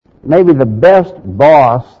maybe the best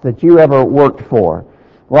boss that you ever worked for.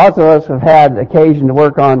 Lots of us have had occasion to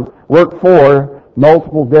work for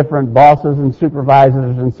multiple different bosses and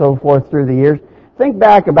supervisors and so forth through the years. Think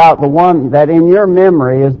back about the one that in your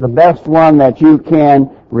memory is the best one that you can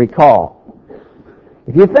recall.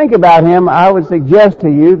 If you think about him, I would suggest to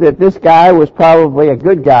you that this guy was probably a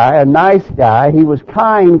good guy, a nice guy. He was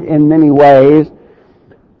kind in many ways.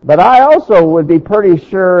 But I also would be pretty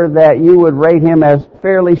sure that you would rate him as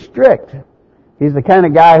fairly strict. He's the kind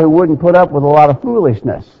of guy who wouldn't put up with a lot of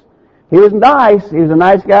foolishness. He was nice. He was a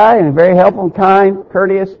nice guy and very helpful, kind,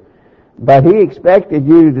 courteous. But he expected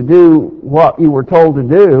you to do what you were told to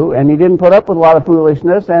do, and he didn't put up with a lot of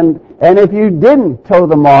foolishness. And if you didn't toe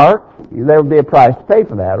the mark, there would be a price to pay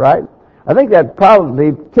for that, right? I think that's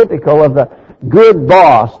probably typical of the good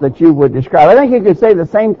boss that you would describe. I think you could say the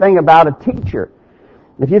same thing about a teacher.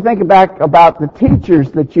 If you think back about the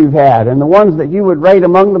teachers that you've had and the ones that you would rate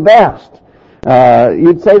among the best,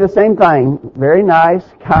 you'd say the same thing. Very nice,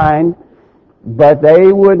 kind, but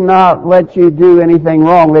they would not let you do anything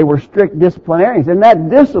wrong. They were strict disciplinarians. And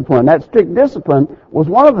that strict discipline, was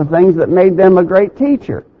one of the things that made them a great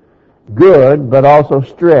teacher. Good, but also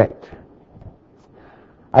strict.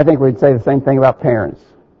 I think we'd say the same thing about parents.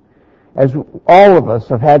 As all of us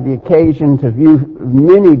have had the occasion to view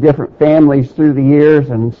many different families through the years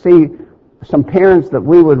and see some parents that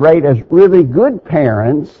we would rate as really good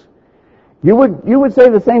parents, you would say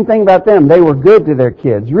the same thing about them. They were good to their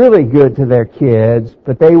kids, really good to their kids,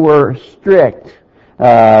 but they were strict.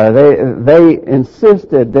 They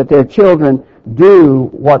insisted that their children do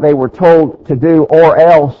what they were told to do, or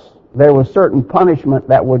else there was certain punishment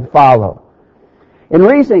that would follow. In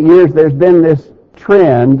recent years, there's been this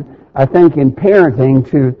trend, I think, in parenting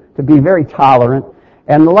to be very tolerant.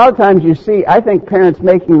 And a lot of times you see, I think, parents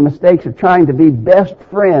making the mistakes of trying to be best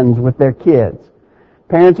friends with their kids.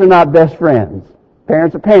 Parents are not best friends.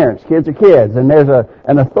 Parents are parents, kids are kids, and there's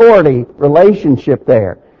an authority relationship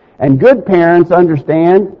there. And good parents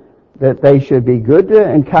understand that they should be good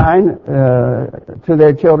and kind to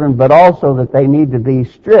their children, but also that they need to be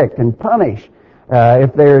strict and punish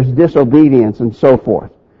if there's disobedience and so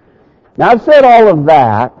forth. Now, I've said all of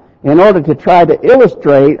that in order to try to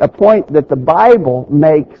illustrate a point that the Bible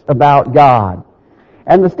makes about God.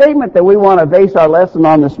 And the statement that we want to base our lesson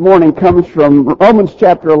on this morning comes from Romans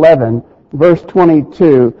chapter 11, verse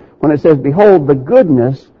 22, when it says, "Behold the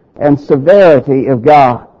goodness and severity of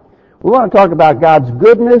God." We want to talk about God's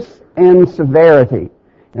goodness and severity.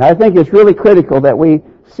 And I think it's really critical that we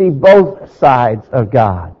see both sides of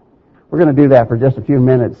God. We're going to do that for just a few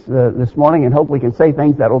minutes this morning, and hope we can say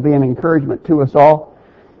things that will be an encouragement to us all.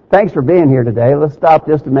 Thanks for being here today. Let's stop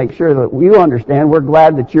just to make sure that you understand we're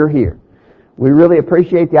glad that you're here. We really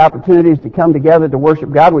appreciate the opportunities to come together to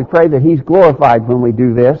worship God. We pray that He's glorified when we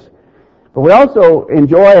do this. But we also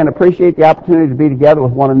enjoy and appreciate the opportunity to be together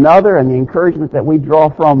with one another and the encouragement that we draw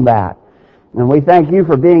from that. And we thank you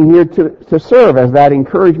for being here to serve as that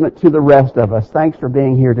encouragement to the rest of us. Thanks for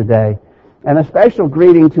being here today. And a special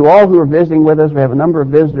greeting to all who are visiting with us. We have a number of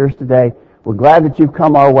visitors today. We're glad that you've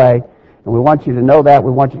come our way, and we want you to know that.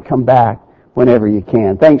 We want you to come back whenever you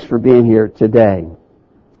can. Thanks for being here today.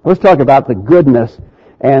 Let's talk about the goodness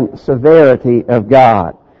and severity of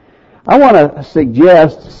God. I want to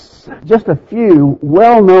suggest just a few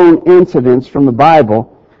well-known incidents from the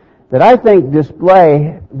Bible that I think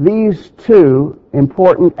display these two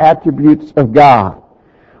important attributes of God.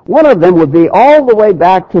 One of them would be all the way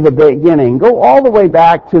back to the beginning, go all the way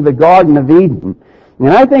back to the Garden of Eden. And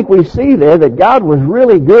I think we see there that God was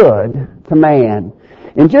really good to man.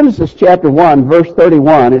 In Genesis chapter 1, verse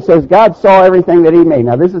 31, it says, God saw everything that He made.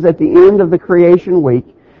 Now, this is at the end of the creation week.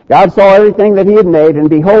 God saw everything that He had made, and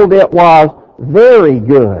behold, it was very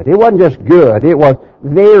good. It wasn't just good, it was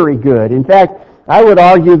very good. In fact, I would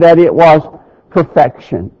argue that it was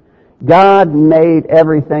perfection. God made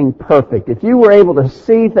everything perfect. If you were able to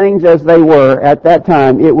see things as they were at that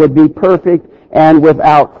time, it would be perfect and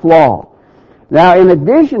without flaw. Now, in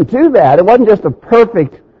addition to that, it wasn't just a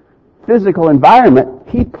perfect physical environment.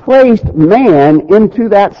 He placed man into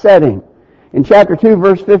that setting. In chapter 2,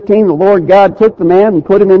 verse 15, the Lord God took the man and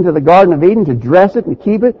put him into the Garden of Eden to dress it and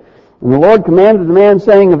keep it. And the Lord commanded the man,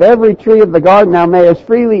 saying, Of every tree of the garden thou mayest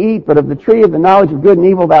freely eat, but of the tree of the knowledge of good and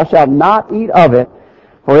evil thou shalt not eat of it,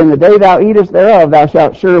 for in the day thou eatest thereof thou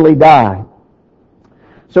shalt surely die.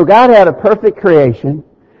 So God had a perfect creation,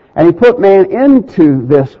 and He put man into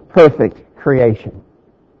this perfect creation.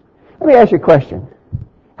 Let me ask you a question.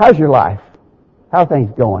 How's your life? How are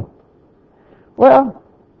things going? Well,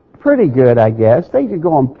 pretty good, I guess. Things are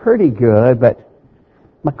going pretty good, but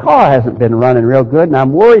my car hasn't been running real good, and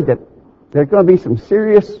I'm worried that there's going to be some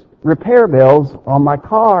serious repair bills on my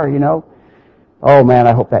car, Oh man,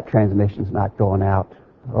 I hope that transmission's not going out.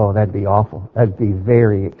 Oh, that'd be awful. That'd be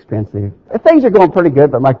very expensive. Things are going pretty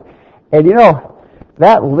good, but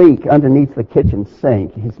that leak underneath the kitchen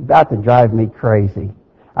sink is about to drive me crazy.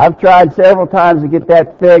 I've tried several times to get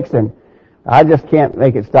that fixed, and I just can't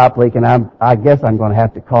make it stop leaking. I guess I'm going to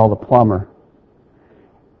have to call the plumber.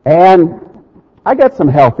 And I got some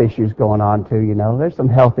health issues going on too, There's some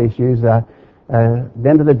health issues.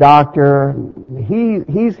 Been to the doctor.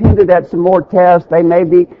 He's hinted at some more tests.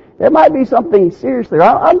 There might be something seriously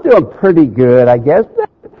wrong. I'm doing pretty good, I guess.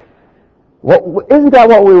 Isn't that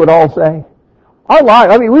what we would all say? Our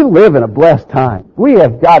life, we live in a blessed time. We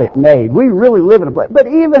have got it made. We really live in a blessed. But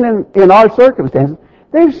even in our circumstances,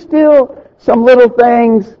 there's still some little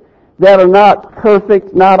things that are not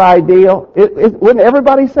perfect, not ideal. Wouldn't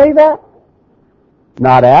everybody say that?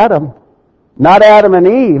 Not Adam. Not Adam and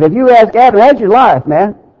Eve. If you ask Adam, how's your life,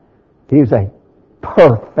 man? He'd say,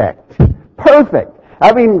 perfect. Perfect.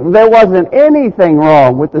 There wasn't anything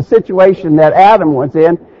wrong with the situation that Adam was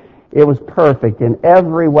in. It was perfect in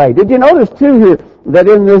every way. Did you notice, too, here, that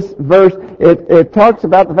in this verse, it talks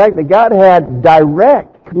about the fact that God had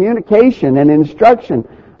direct communication and instruction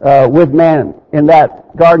with man in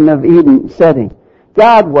that Garden of Eden setting.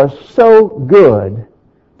 God was so good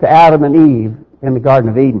to Adam and Eve in the Garden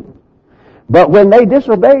of Eden. But when they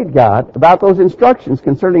disobeyed God about those instructions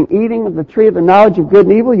concerning eating of the tree of the knowledge of good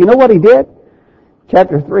and evil, you know what he did?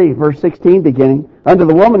 Chapter 3, verse 16 beginning. Unto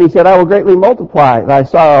the woman he said, I will greatly multiply thy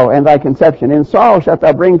sorrow and thy conception. In sorrow shalt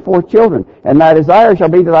thou bring forth children, and thy desire shall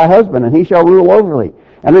be to thy husband, and he shall rule over thee.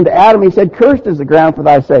 And unto Adam he said, Cursed is the ground for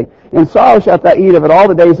thy sake. In sorrow shalt thou eat of it all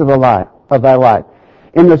the days of thy life.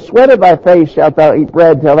 In the sweat of thy face shalt thou eat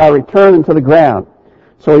bread till thou return into the ground.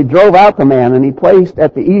 So he drove out the man, and he placed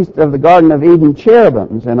at the east of the Garden of Eden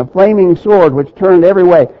cherubims and a flaming sword which turned every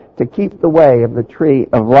way to keep the way of the tree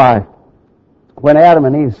of life. When Adam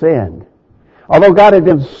and Eve sinned, although God had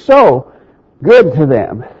been so good to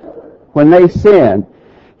them, when they sinned,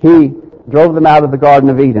 he drove them out of the Garden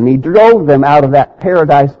of Eden. He drove them out of that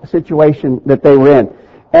paradise situation that they were in.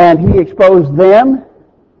 And he exposed them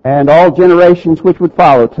and all generations which would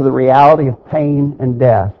follow to the reality of pain and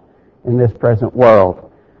death in this present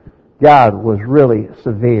world. God was really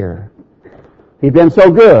severe. He'd been so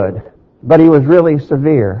good, but he was really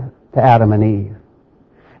severe to Adam and Eve.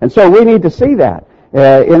 And so we need to see that.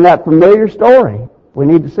 In that familiar story, we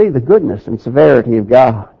need to see the goodness and severity of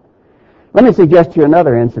God. Let me suggest to you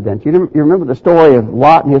another incident. You remember the story of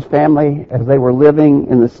Lot and his family as they were living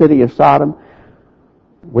in the city of Sodom?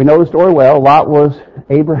 We know the story well. Lot was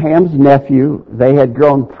Abraham's nephew. They had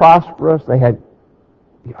grown prosperous. They had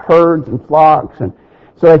herds and flocks. And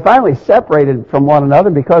so they finally separated from one another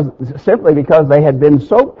simply because they had been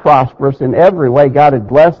so prosperous in every way. God had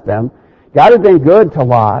blessed them. God had been good to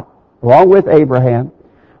Lot, along with Abraham.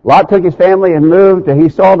 Lot took his family and moved. He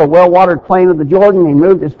saw the well-watered plain of the Jordan. He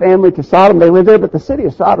moved his family to Sodom. They lived there, but the city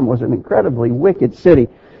of Sodom was an incredibly wicked city.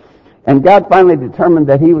 And God finally determined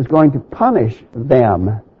that he was going to punish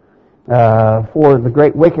them for the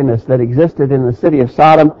great wickedness that existed in the city of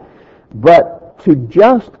Sodom. But to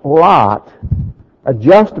just Lot, a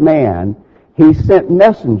just man, he sent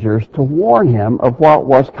messengers to warn him of what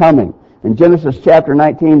was coming. In Genesis chapter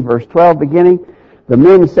 19, verse 12 beginning, the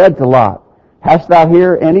men said to Lot, Hast thou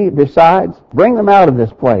here any besides? Bring them out of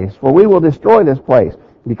this place, for we will destroy this place,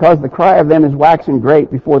 because the cry of them is waxing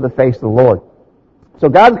great before the face of the Lord. So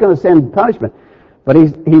God's going to send punishment, but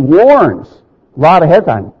he warns Lot ahead of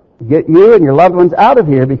time. Get you and your loved ones out of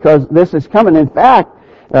here, because this is coming. In fact,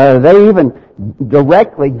 they even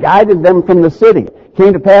directly guided them from the city. It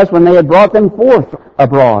came to pass when they had brought them forth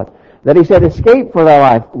abroad, that he said, Escape for thy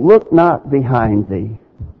life, look not behind thee.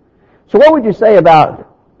 So what would you say about,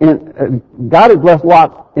 God had blessed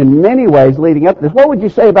Lot in many ways leading up to this. What would you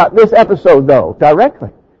say about this episode, though, directly?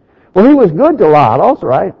 Well, he was good to Lot also,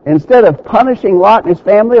 right? Instead of punishing Lot and his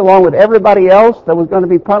family along with everybody else that was going to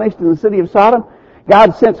be punished in the city of Sodom,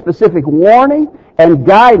 God sent specific warning and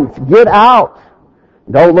guidance. Get out.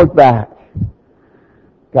 Don't look back.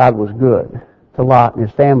 God was good to Lot and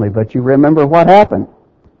his family, but you remember what happened.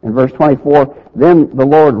 In verse 24, Then the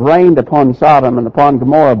Lord rained upon Sodom and upon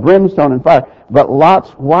Gomorrah brimstone and fire. But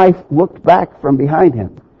Lot's wife looked back from behind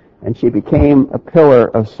him, and she became a pillar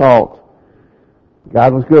of salt.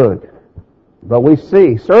 God was good. But we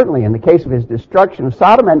see, certainly in the case of his destruction of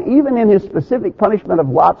Sodom, and even in his specific punishment of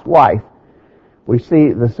Lot's wife, we see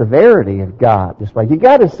the severity of God displayed. You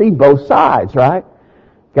got to see both sides, right?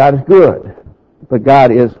 God is good, but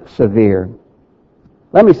God is severe.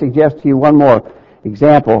 Let me suggest to you one more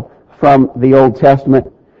example from the Old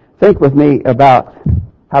Testament. Think with me about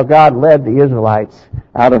how God led the Israelites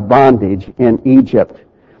out of bondage in Egypt.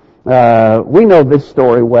 We know this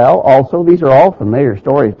story well. Also, these are all familiar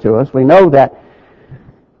stories to us. We know that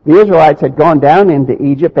the Israelites had gone down into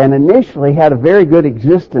Egypt and initially had a very good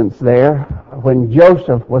existence there. When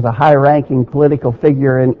Joseph was a high-ranking political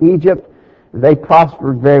figure in Egypt, they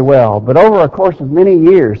prospered very well. But over a course of many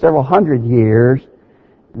years, several hundred years,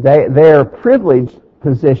 their privileged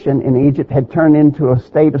position in Egypt had turned into a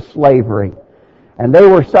state of slavery. And they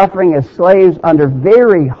were suffering as slaves under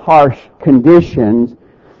very harsh conditions.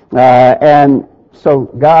 And so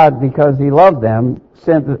God, because He loved them,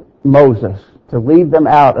 sent Moses to lead them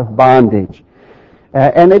out of bondage.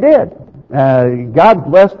 And they did. God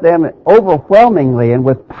blessed them overwhelmingly and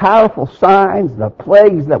with powerful signs, the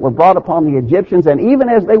plagues that were brought upon the Egyptians, and even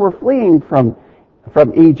as they were fleeing from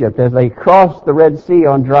Egypt, as they crossed the Red Sea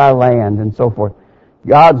on dry land and so forth,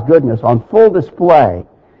 God's goodness on full display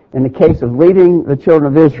in the case of leading the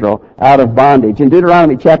children of Israel out of bondage. In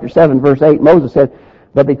Deuteronomy chapter 7, verse 8, Moses said,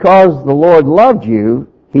 "But because the Lord loved you,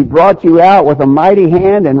 He brought you out with a mighty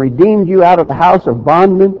hand and redeemed you out of the house of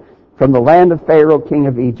bondmen from the land of Pharaoh, king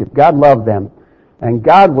of Egypt." God loved them. And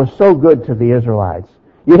God was so good to the Israelites.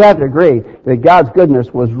 You'd have to agree that God's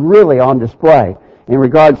goodness was really on display in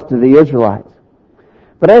regards to the Israelites.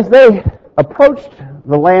 But as they approached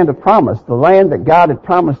the land of promise, the land that God had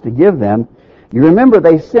promised to give them, you remember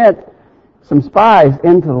they sent some spies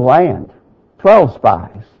into the land, 12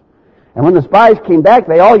 spies. And when the spies came back,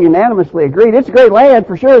 they all unanimously agreed, it's a great land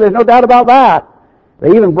for sure, there's no doubt about that.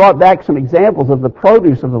 They even brought back some examples of the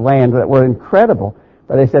produce of the land that were incredible.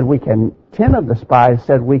 But they said, 10 of the spies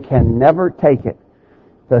said, we can never take it.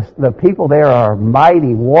 The people there are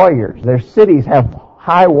mighty warriors. Their cities have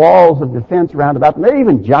high walls of defense around about them. There are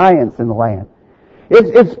even giants in the land.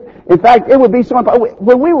 In fact, it would be so,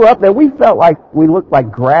 when we were up there, we felt like we looked like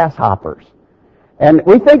grasshoppers. And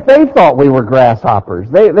we think they thought we were grasshoppers.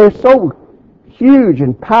 They're so huge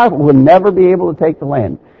and powerful, we'll never be able to take the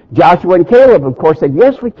land. Joshua and Caleb, of course, said,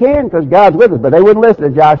 yes, we can, because God's with us. But they wouldn't listen to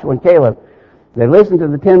Joshua and Caleb. They listened to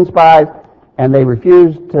the 10 spies, and they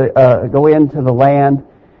refused to go into the land.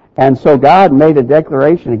 And so God made a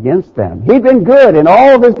declaration against them. He'd been good in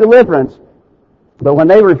all of His deliverance. But when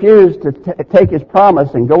they refused to take His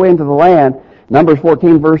promise and go into the land, Numbers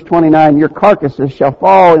 14, verse 29, your carcasses shall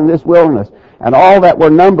fall in this wilderness, and all that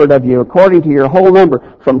were numbered of you, according to your whole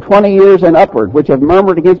number, from 20 years and upward, which have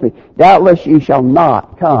murmured against me, doubtless ye shall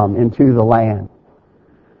not come into the land.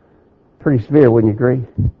 Pretty severe, wouldn't you agree?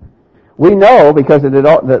 We know, because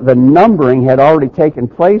the numbering had already taken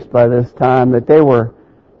place by this time, that there were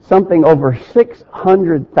something over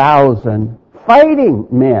 600,000 fighting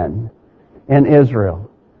men in Israel.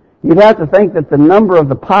 You'd have to think that the number of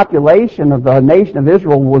the population of the nation of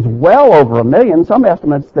Israel was well over 1 million. Some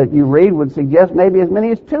estimates that you read would suggest maybe as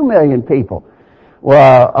many as 2 million people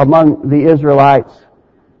among the Israelites.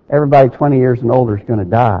 Everybody 20 years and older is going to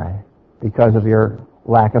die because of your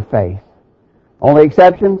lack of faith. Only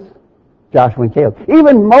exceptions? Joshua and Caleb.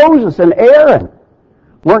 Even Moses and Aaron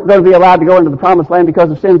weren't going to be allowed to go into the promised land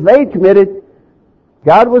because of sins they'd committed.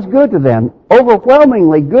 God was good to them,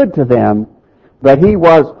 overwhelmingly good to them, but He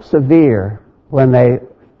was severe when they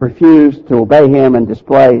refused to obey Him and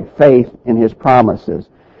display faith in His promises.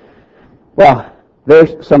 Well,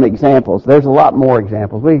 there's some examples. There's a lot more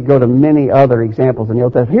examples. We could go to many other examples in the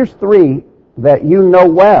Old Testament. Here's 3 that you know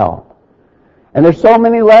well. And there's so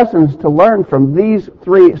many lessons to learn from these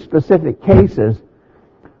 3 specific cases.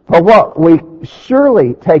 But what we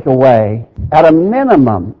surely take away, at a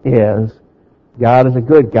minimum, is God is a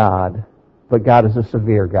good God, but God is a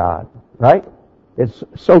severe God. Right? It's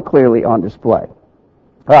so clearly on display. All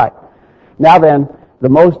right. Now then, the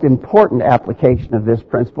most important application of this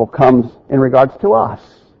principle comes in regards to us.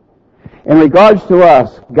 In regards to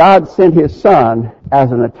us, God sent His Son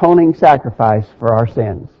as an atoning sacrifice for our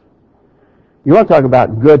sins. You want to talk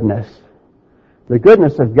about goodness. The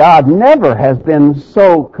goodness of God never has been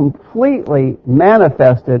so completely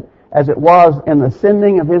manifested as it was in the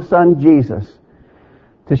sending of His Son Jesus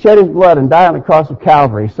to shed His blood and die on the cross of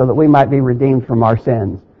Calvary so that we might be redeemed from our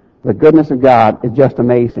sins. The goodness of God is just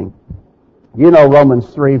amazing. You know Romans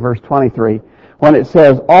 3, verse 23, when it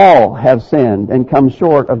says, all have sinned and come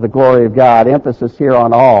short of the glory of God. Emphasis here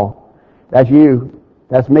on all. That's you.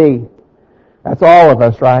 That's me. That's all of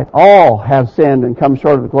us, right? All have sinned and come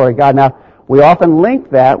short of the glory of God. Now, we often link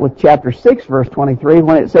that with chapter 6, verse 23,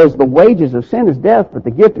 when it says, the wages of sin is death, but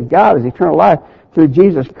the gift of God is eternal life through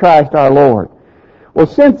Jesus Christ our Lord. Well,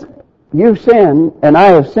 since you've sinned and I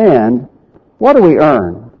have sinned, what do we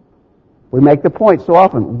earn? We make the point so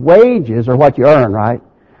often. Wages are what you earn, right?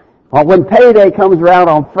 When payday comes around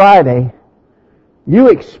on Friday, You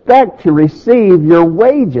expect to receive your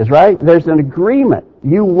wages, right? There's an agreement.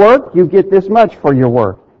 You work, you get this much for your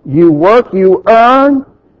work. You work, you earn,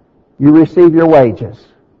 you receive your wages.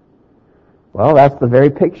 Well, that's the very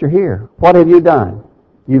picture here. What have you done?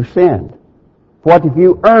 You've sinned. What have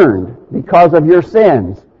you earned because of your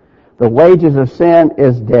sins? The wages of sin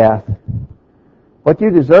is death. What you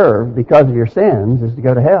deserve because of your sins is to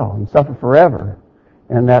go to hell and suffer forever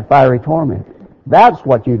in that fiery torment. That's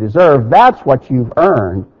what you deserve. That's what you've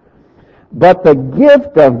earned. But the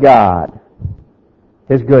gift of God,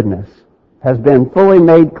 His goodness, has been fully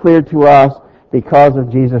made clear to us because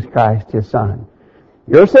of Jesus Christ, His Son.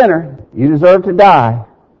 You're a sinner. You deserve to die.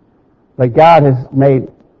 But God has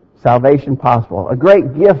made salvation possible. A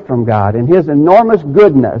great gift from God. In His enormous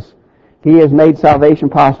goodness, He has made salvation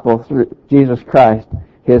possible through Jesus Christ,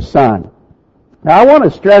 His Son. Now I want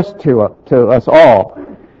to stress to us all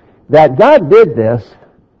that God did this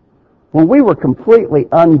when we were completely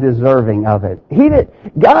undeserving of it.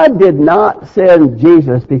 God did not send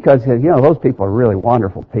Jesus because He said, those people are really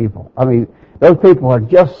wonderful people. I mean, those people are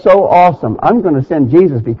just so awesome. I'm going to send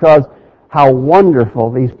Jesus because how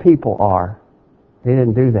wonderful these people are. He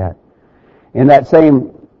didn't do that. In that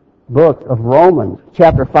same book of Romans,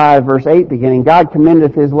 chapter 5, verse 8 beginning, God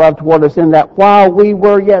commendeth His love toward us in that while we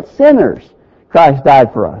were yet sinners, Christ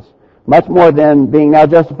died for us. Much more than being now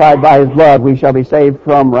justified by His blood, we shall be saved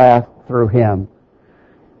from wrath through Him.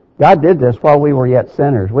 God did this while we were yet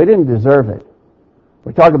sinners. We didn't deserve it.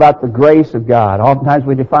 We talk about the grace of God. Oftentimes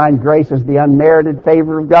we define grace as the unmerited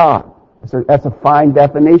favor of God. That's a fine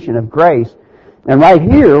definition of grace. And right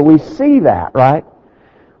here we see that, right?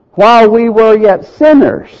 While we were yet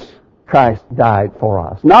sinners, Christ died for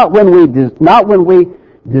us. Not when we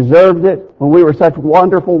deserved it, when we were such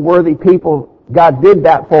wonderful, worthy people, God did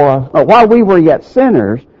that for us. But while we were yet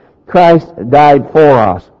sinners, Christ died for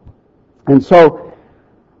us. And so,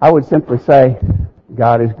 I would simply say,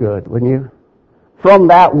 God is good, wouldn't you? From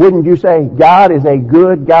that, wouldn't you say, God is a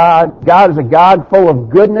good God? God is a God full of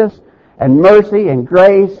goodness and mercy and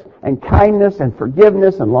grace and kindness and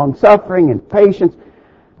forgiveness and long-suffering and patience.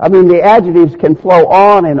 I mean, the adjectives can flow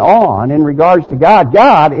on and on in regards to God.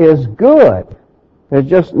 God is good. There's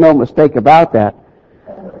just no mistake about that.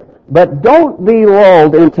 But don't be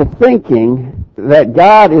lulled into thinking that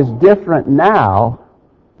God is different now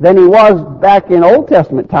than He was back in Old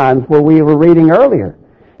Testament times where we were reading earlier.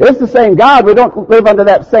 It's the same God. We don't live under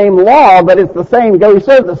that same law, but it's the same God. We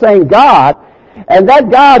serve the same God. And that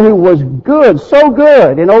God who was good, so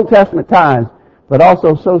good in Old Testament times, but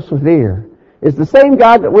also so severe, is the same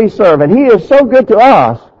God that we serve. And He is so good to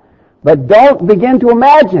us, but don't begin to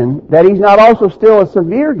imagine that He's not also still a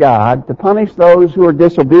severe God to punish those who are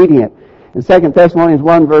disobedient. In 2 Thessalonians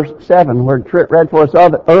 1 verse 7, where Tritt read for us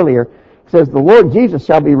earlier, it says, "The Lord Jesus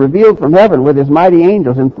shall be revealed from heaven with His mighty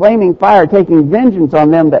angels in flaming fire, taking vengeance on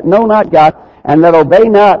them that know not God, and that obey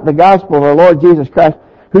not the gospel of our Lord Jesus Christ,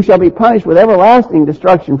 who shall be punished with everlasting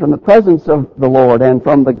destruction from the presence of the Lord and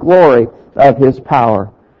from the glory of His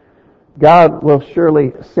power." God will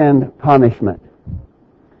surely send punishment.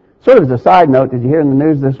 Sort of as a side note, did you hear in the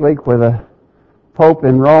news this week where the Pope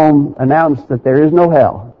in Rome announced that there is no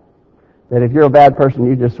hell? That if you're a bad person,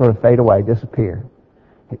 you just sort of fade away, disappear.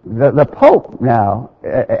 The Pope now,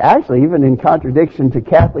 actually even in contradiction to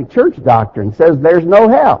Catholic Church doctrine, says there's no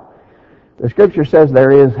hell. The Scripture says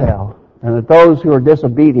there is hell, and that those who are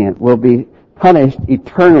disobedient will be punished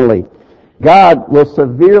eternally. God will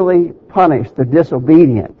severely punish the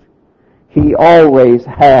disobedient. He always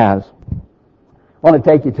has. I want to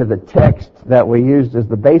take you to the text that we used as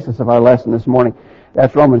the basis of our lesson this morning.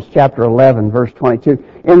 That's Romans chapter 11, verse 22.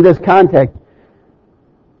 In this context,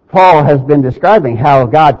 Paul has been describing how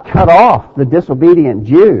God cut off the disobedient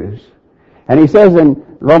Jews. And he says in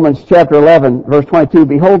Romans chapter 11, verse 22,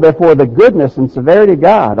 "Behold, therefore, the goodness and severity of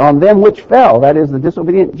God on them which fell," that is, the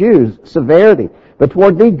disobedient Jews, severity. "But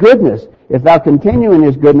toward thee goodness, if thou continue in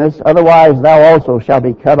His goodness, otherwise thou also shalt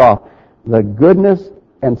be cut off." The goodness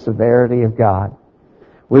and severity of God.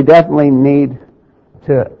 We definitely need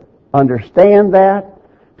to understand that,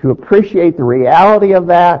 to appreciate the reality of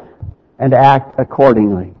that, and to act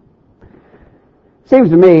accordingly.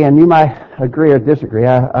 Seems to me, and you might agree or disagree,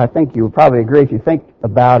 I think you would probably agree if you think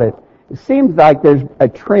about it, it seems like there's a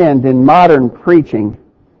trend in modern preaching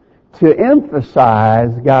to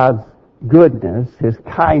emphasize God's goodness, His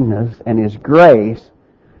kindness, and His grace,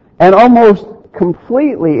 and almost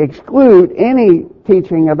completely exclude any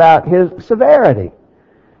teaching about His severity.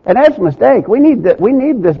 And that's a mistake. We need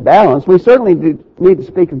this balance. We certainly need to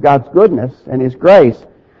speak of God's goodness and His grace.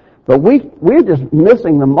 But we're just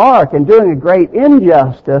missing the mark and doing a great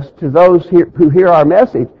injustice to those who hear our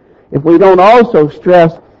message if we don't also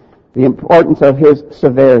stress the importance of His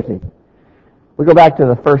severity. We go back to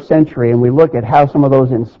the first century and we look at how some of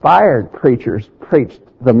those inspired preachers preached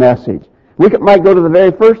the message. We might go to the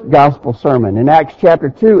very first gospel sermon in Acts chapter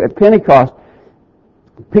 2 at Pentecost.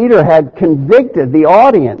 Peter had convicted the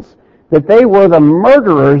audience that they were the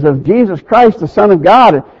murderers of Jesus Christ, the Son of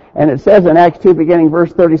God. And it says in Acts 2, beginning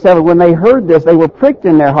verse 37, when they heard this, they were pricked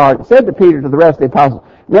in their heart and said to Peter, to the rest of the apostles,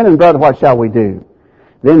 men and brothers, what shall we do?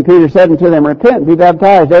 Then Peter said unto them, repent and be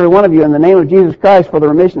baptized, every one of you, in the name of Jesus Christ for the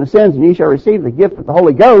remission of sins, and ye shall receive the gift of the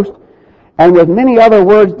Holy Ghost. And with many other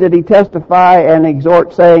words did he testify and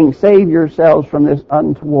exhort, saying, save yourselves from this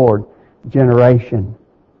untoward generation.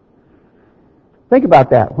 Think about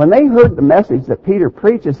that. When they heard the message that Peter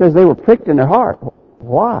preached, it says they were pricked in their heart.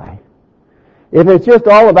 Why? If it's just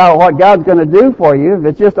all about what God's going to do for you, if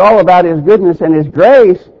it's just all about His goodness and His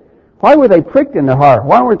grace, why were they pricked in their heart?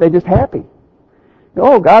 Why weren't they just happy?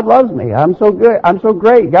 Oh, God loves me. I'm so good. I'm so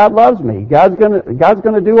great. God loves me. God's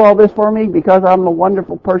gonna do all this for me because I'm a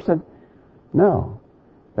wonderful person. No.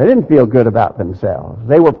 They didn't feel good about themselves.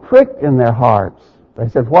 They were pricked in their hearts. They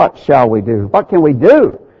said, what shall we do? What can we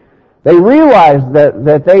do? They realized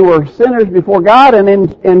that they were sinners before God and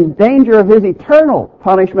in danger of His eternal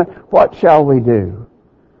punishment. What shall we do?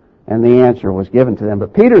 And the answer was given to them.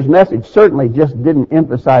 But Peter's message certainly just didn't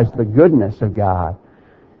emphasize the goodness of God.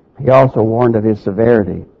 He also warned of His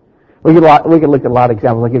severity. We could look at a lot of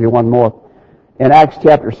examples. I'll give you one more. In Acts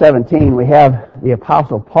chapter 17, we have the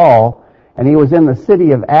Apostle Paul, and he was in the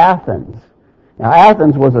city of Athens. Now,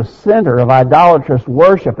 Athens was a center of idolatrous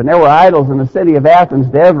worship, and there were idols in the city of Athens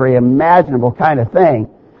to every imaginable kind of thing.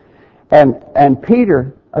 And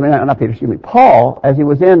Paul, as he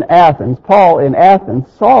was in Athens, Paul in Athens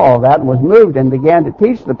saw all that and was moved and began to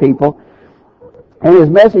teach the people. And his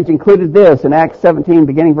message included this in Acts 17,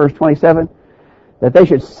 beginning verse 27, that they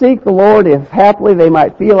should seek the Lord if haply they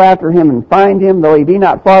might feel after Him and find Him, though He be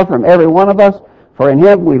not far from every one of us. For in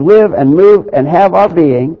Him we live and move and have our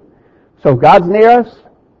being. So God's near us.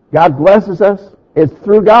 God blesses us. It's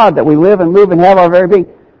through God that we live and move and have our very being.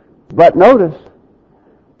 But notice,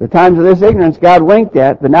 the times of this ignorance God winked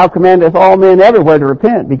at, but now commandeth all men everywhere to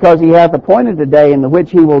repent, because He hath appointed a day in the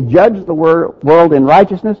which He will judge the world in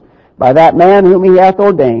righteousness, by that man whom He hath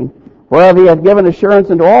ordained, whereof He hath given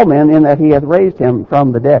assurance unto all men, in that He hath raised Him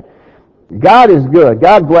from the dead. God is good.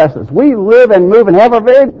 God blesses. We live and move and have our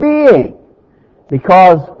very being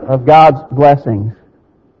because of God's blessings.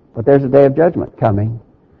 But there's a day of judgment coming,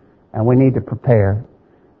 and we need to prepare.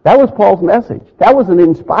 That was Paul's message. That was an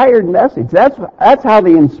inspired message. That's how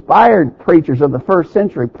the inspired preachers of the first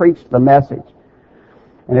century preached the message.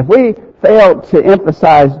 And if we fail to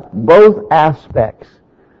emphasize both aspects,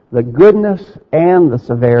 the goodness and the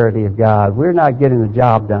severity of God, we're not getting the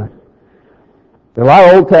job done. There are a lot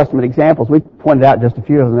of Old Testament examples. We pointed out just a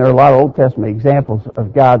few of them. There are a lot of Old Testament examples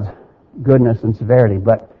of God's goodness and severity,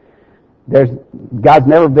 but God's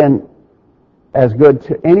never been as good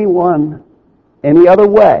to anyone any other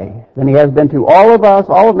way than He has been to all of us,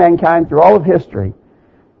 all of mankind, through all of history,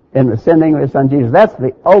 in the sending of His Son Jesus. That's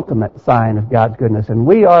the ultimate sign of God's goodness, and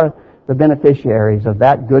we are the beneficiaries of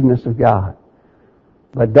that goodness of God.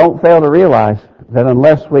 But don't fail to realize that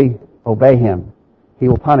unless we obey Him, He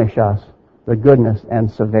will punish us, the goodness and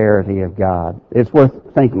severity of God. It's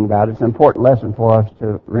worth thinking about. It's an important lesson for us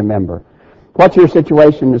to remember. What's your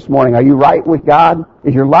situation this morning? Are you right with God?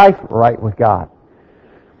 Is your life right with God?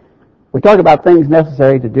 We talk about things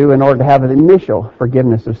necessary to do in order to have an initial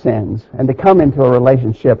forgiveness of sins and to come into a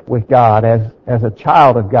relationship with God as a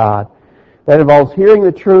child of God. That involves hearing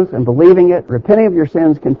the truth and believing it, repenting of your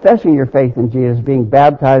sins, confessing your faith in Jesus, being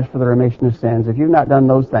baptized for the remission of sins. If you've not done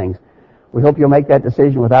those things, we hope you'll make that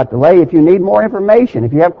decision without delay. If you need more information,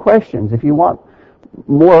 if you have questions, if you want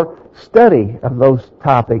more study of those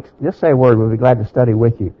topics, just say a word. We'll be glad to study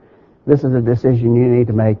with you. This is a decision you need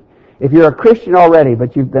to make. If you're a Christian already,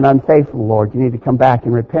 but you've been unfaithful, Lord, you need to come back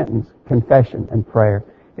in repentance, confession, and prayer.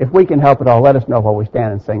 If we can help at all, let us know while we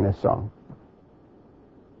stand and sing this song.